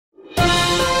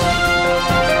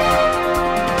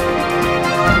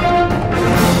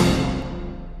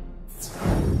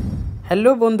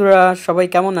Hello বন্ধুরা, সবাই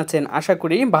কেমন আছেন? আশা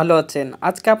করি ভালো আছেন।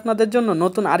 আজকে আপনাদের জন্য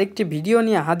নতুন আরেকটি ভিডিও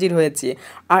নিয়ে হাজির হয়েছি।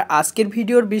 আর আজকের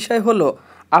ভিডিওর বিষয় হলো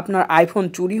আপনার আইফোন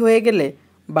চুরি হয়ে গেলে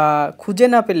বা খুঁজে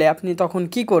না পেলে আপনি তখন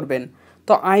কি করবেন।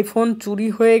 তো আইফোন চুরি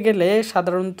হয়ে গেলে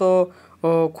সাধারণত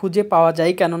খুঁজে পাওয়া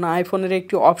যায়, কেননা আইফোনের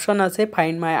একটি অপশন আছে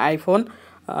ফাইন্ড মাই আইফোন,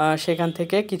 সেখান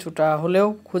থেকে কিছুটা হলেও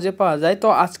খুঁজে পাওয়া যায়। তো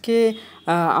আজকে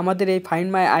আমাদের এই ফাইন্ড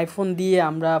মাই আইফোন দিয়ে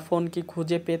আমরা ফোন কি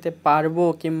খুঁজে পেতে পারবো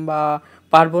কিংবা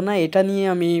পারবো না, এটা নিয়ে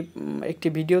আমি একটি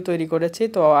ভিডিও তৈরি করেছি।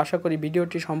 তো আশা করি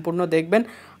ভিডিওটি সম্পূর্ণ দেখবেন।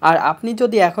 আর আপনি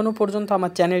যদি এখনও পর্যন্ত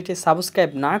আমার চ্যানেলটি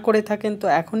সাবস্ক্রাইব না করে থাকেন তো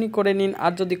এখনই করে নিন,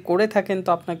 আর যদি করে থাকেন তো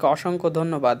আপনাকে অসংখ্য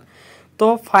ধন্যবাদ। তো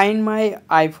ফাইন্ড মাই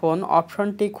আইফোন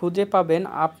অপশনটি খুঁজে পাবেন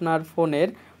আপনার ফোনের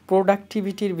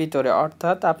প্রোডাক্টিভিটির ভিতরে,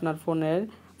 অর্থাৎ আপনার ফোনের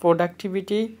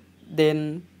productivity, then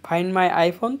find my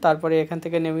iPhone, তারপরে এখান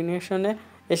থেকে নেভিগেশনে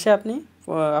এসে আপনি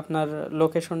আপনার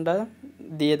লোকেশনটা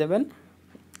দিয়ে দেবেন,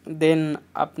 দেন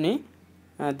আপনি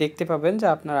দেখতে পাবেন যে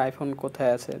আপনার আইফোন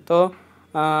কোথায় আছে। তো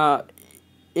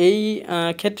এই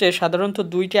ক্ষেত্রে সাধারণত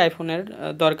দুইটি আইফোনের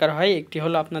দরকার হয়। একটি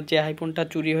হলো আপনার যে আইফোনটা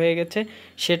চুরি হয়ে গেছে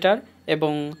সেটার,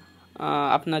 এবং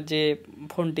আপনার যে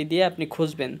ফোনটি দিয়ে আপনি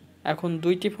খুঁজবেন। এখন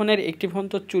দুইটি ফোনের একটি ফোন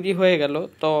তো চুরি হয়ে গেল,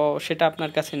 তো সেটা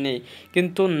আপনার কাছে নেই,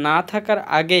 কিন্তু না থাকার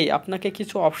আগেই আপনাকে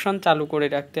কিছু অপশান চালু করে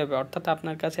রাখতে হবে। অর্থাৎ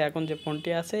আপনার কাছে এখন যে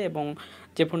ফোনটি আছে এবং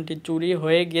যে ফোনটি চুরি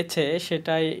হয়ে গেছে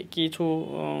সেটাই কিছু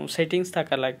সেটিংস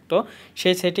থাকা লাগতো।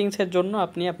 সেই সেটিংসের জন্য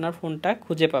আপনি আপনার ফোনটা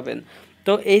খুঁজে পাবেন।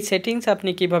 তো এই সেটিংস আপনি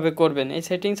কিভাবে করবেন, এই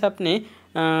সেটিংস আপনি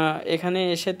এখানে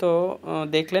এসে তো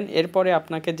দেখলেন। এরপরে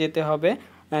আপনাকে যেতে হবে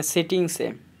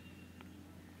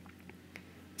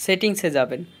সেটিংসে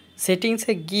যাবেন।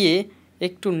 সেটিংসে গিয়ে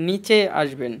একটু নিচে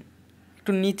আসবেন,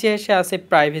 একটু নিচে এসে আছে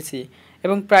প্রাইভেসি,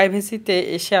 এবং প্রাইভেসিতে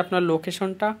এসে আপনার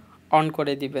লোকেশনটা অন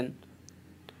করে দিবেন।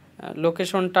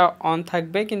 লোকেশনটা অন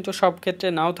থাকবে, কিন্তু সব ক্ষেত্রে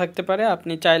নাও থাকতে পারে,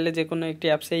 আপনি চাইলে যে কোনো একটি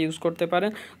অ্যাপসে ইউজ করতে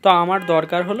পারেন। তো আমার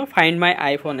দরকার হলো ফাইন্ড মাই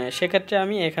আইফোনে, সেক্ষেত্রে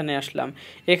আমি এখানে আসলাম।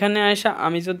 এখানে আসা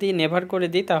আমি যদি নেভার করে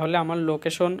দিই তাহলে আমার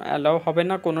লোকেশন অ্যালাউ হবে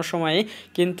না কোনো সময়ই,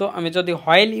 কিন্তু আমি যদি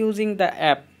হোয়াইল ইউজিং দ্য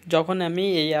অ্যাপ, যখন আমি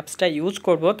এই অ্যাপসটা ইউজ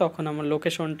করব তখন আমার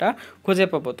লোকেশনটা খুঁজে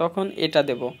পাবো, তখন এটা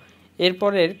দেব।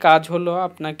 এরপরের কাজ হলো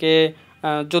আপনাকে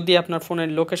যদি আপনার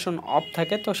ফোনের লোকেশন অফ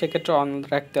থাকে তো সেক্ষেত্রে অন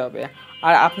রাখতে হবে।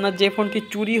 আর আপনার যে ফোনটি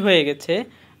চুরি হয়ে গেছে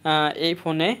এই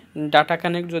ফোনে ডাটা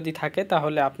কানেক্ট যদি থাকে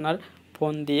তাহলে আপনার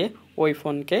ফোন দিয়ে ওই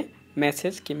ফোনকে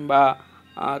মেসেজ কিংবা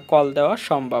কল দেওয়া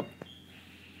সম্ভব।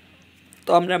 তো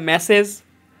আমরা মেসেজ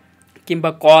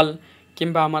কিংবা কল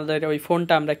কিংবা আমাদের ওই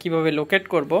ফোনটা আমরা কিভাবে লোকেট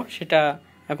করব সেটা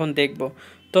এখন দেখব।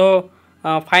 তো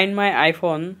ফাইন্ড মাই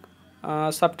আইফোন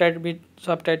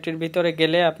সফটওয়্যারটির ভিতরে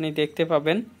গেলে আপনি দেখতে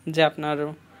পাবেন যে আপনার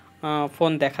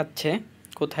ফোন দেখাচ্ছে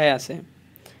কোথায় আছে।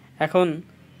 এখন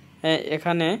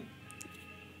এখানে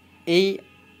এই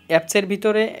অ্যাপসের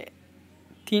ভিতরে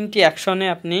 3টি অ্যাকশনে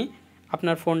আপনি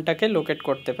আপনার ফোনটাকে লোকেট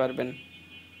করতে পারবেন।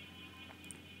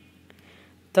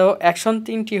 তো অ্যাকশন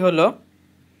 3টি হলো,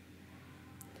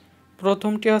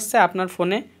 প্রথমটি হচ্ছে আপনার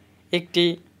ফোনে একটি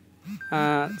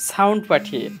সাউন্ড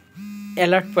পাঠিয়ে,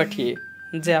 অ্যালার্ট পাঠিয়ে,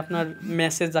 যে আপনার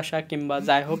মেসেজ আসা কিংবা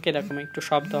যাই হোক এরকম একটু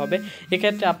শব্দ হবে।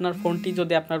 এক্ষেত্রে আপনার ফোনটি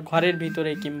যদি আপনার ঘরের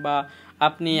ভিতরে কিংবা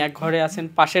আপনি এক ঘরে আছেন,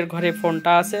 পাশের ঘরে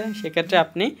ফোনটা আছে, সেক্ষেত্রে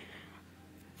আপনি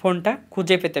ফোনটা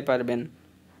খুঁজে পেতে পারবেন।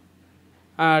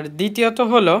 আর দ্বিতীয়ত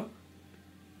হলো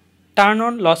টার্ন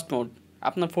অন লস্ট মোড,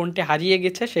 আপনার ফোনটি হারিয়ে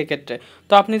গেছে সেক্ষেত্রে।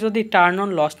 তো আপনি যদি টার্ন অন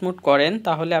লস্ট মোড করেন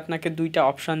তাহলে আপনাকে দুইটা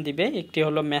অপশান দিবে, একটি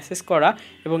হলো মেসেজ করা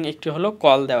এবং একটি হলো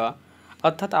কল দেওয়া।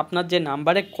 অর্থাৎ আপনার যে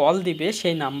নাম্বারে কল দিবে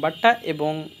সেই নাম্বারটা,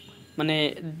 এবং মানে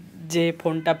যে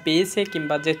ফোনটা পেয়েছে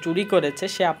কিংবা যে চুরি করেছে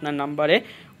সে আপনার নাম্বারে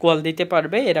কল দিতে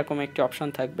পারবে, এরকম একটি অপশান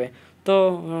থাকবে। তো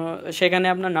সেখানে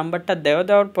আপনার নাম্বারটা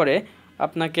দেওয়ার পরে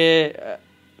আপনাকে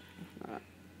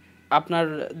আপনার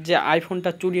যে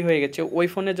আইফোনটা চুরি হয়ে গেছে ওই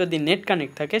ফোনে যদি নেট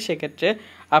কানেক্ট থাকে সেক্ষেত্রে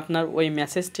আপনার ওই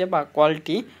মেসেজটা বা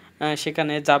কলটি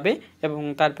সেখানে যাবে, এবং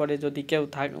তারপরে যদি কেউ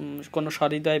কোনো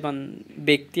সহৃদয়বান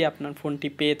ব্যক্তি আপনার ফোনটি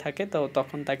পেয়ে থাকে তো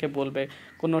তখন তাকে বলবে,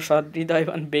 কোনো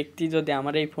সহৃদয়বান ব্যক্তি যদি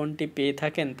আমার এই ফোনটি পেয়ে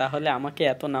থাকেন তাহলে আমাকে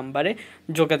এত নাম্বারে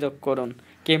যোগাযোগ করুন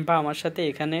কিংবা আমার সাথে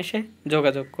এখানে এসে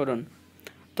যোগাযোগ করুন।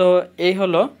 তো এই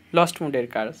হলো লস্ট মোডের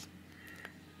কাজ।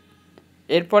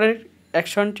 এরপরের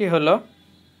অ্যাকশনটি হলো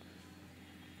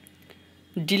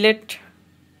ডিলেট,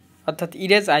 অর্থাৎ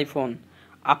ইরেজ আইফোন।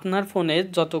 আপনার ফোনে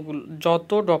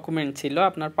যত ডকুমেন্ট ছিল,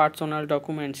 আপনার পার্সোনাল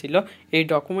ডকুমেন্ট ছিল, এই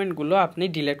ডকুমেন্টগুলো আপনি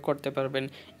ডিলিট করতে পারবেন।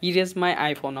 ইরেজ মাই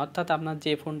আইফোন, অর্থাৎ আপনার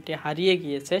যে ফোনটি হারিয়ে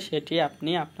গিয়েছে সেটি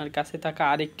আপনি আপনার কাছে থাকা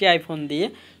আরেকটি আইফোন দিয়ে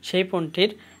সেই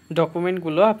ফোনটির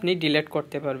ডকুমেন্টগুলো আপনি ডিলিট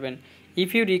করতে পারবেন। If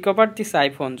you recover this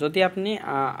iPhone, যদি আপনি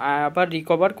আবার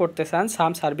রিকভার করতে চান,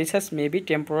 সাম services may be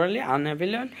temporary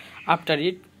unavailable after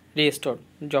it restore,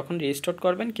 যখন রিস্টোর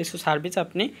করবেন কিছু সার্ভিস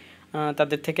আপনি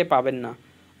তাদের থেকে পাবেন না,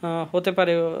 হতে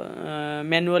পারে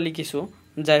ম্যানুয়ালি কিছু,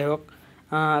 যাই হোক।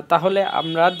 তাহলে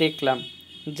আমরা দেখলাম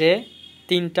যে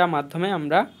 3টা মাধ্যমে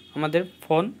আমরা আমাদের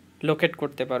ফোন লোকেট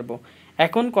করতে পারবো।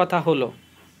 এখন কথা হলো,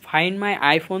 ফাইন্ড মাই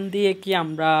আইফোন দিয়ে কি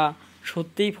আমরা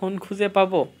সত্যিই ফোন খুঁজে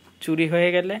পাবো চুরি হয়ে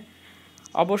গেলে?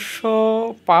 অবশ্য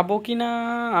পাবো কি না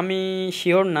আমি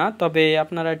শিওর না, তবে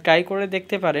আপনারা ট্রাই করে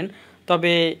দেখতে পারেন।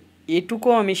 তবে এটুকু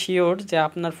আমি শিওর যে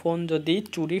আপনার ফোন যদি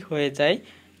চুরি হয়ে যায়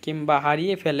কিংবা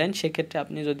হারিয়ে ফেলেন, সেক্ষেত্রে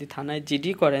আপনি যদি থানায়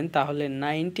জিডি করেন তাহলে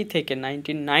 90 থেকে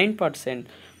 99%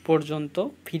 পর্যন্ত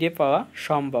ফিরে পাওয়া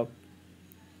সম্ভব।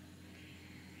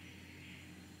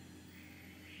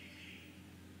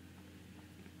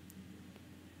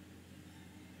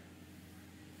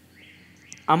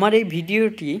 আমার এই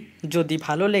ভিডিওটি যদি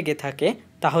ভালো লেগে থাকে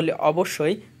তাহলে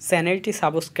অবশ্যই চ্যানেলটি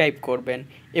সাবস্ক্রাইব করবেন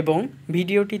এবং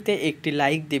ভিডিওটিতে একটি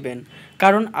লাইক দিবেন,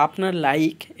 কারণ আপনার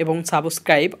লাইক এবং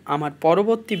সাবস্ক্রাইব আমার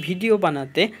পরবর্তী ভিডিও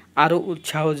বানাতে আরও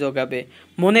উৎসাহ যোগাবে।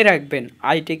 মনে রাখবেন,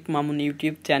 আইটেক মামুন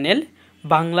ইউটিউব চ্যানেল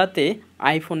বাংলাতে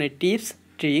আইফোনের টিপস,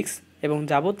 ট্রিক্স এবং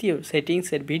যাবতীয়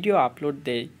সেটিংসের ভিডিও আপলোড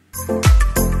দেয়।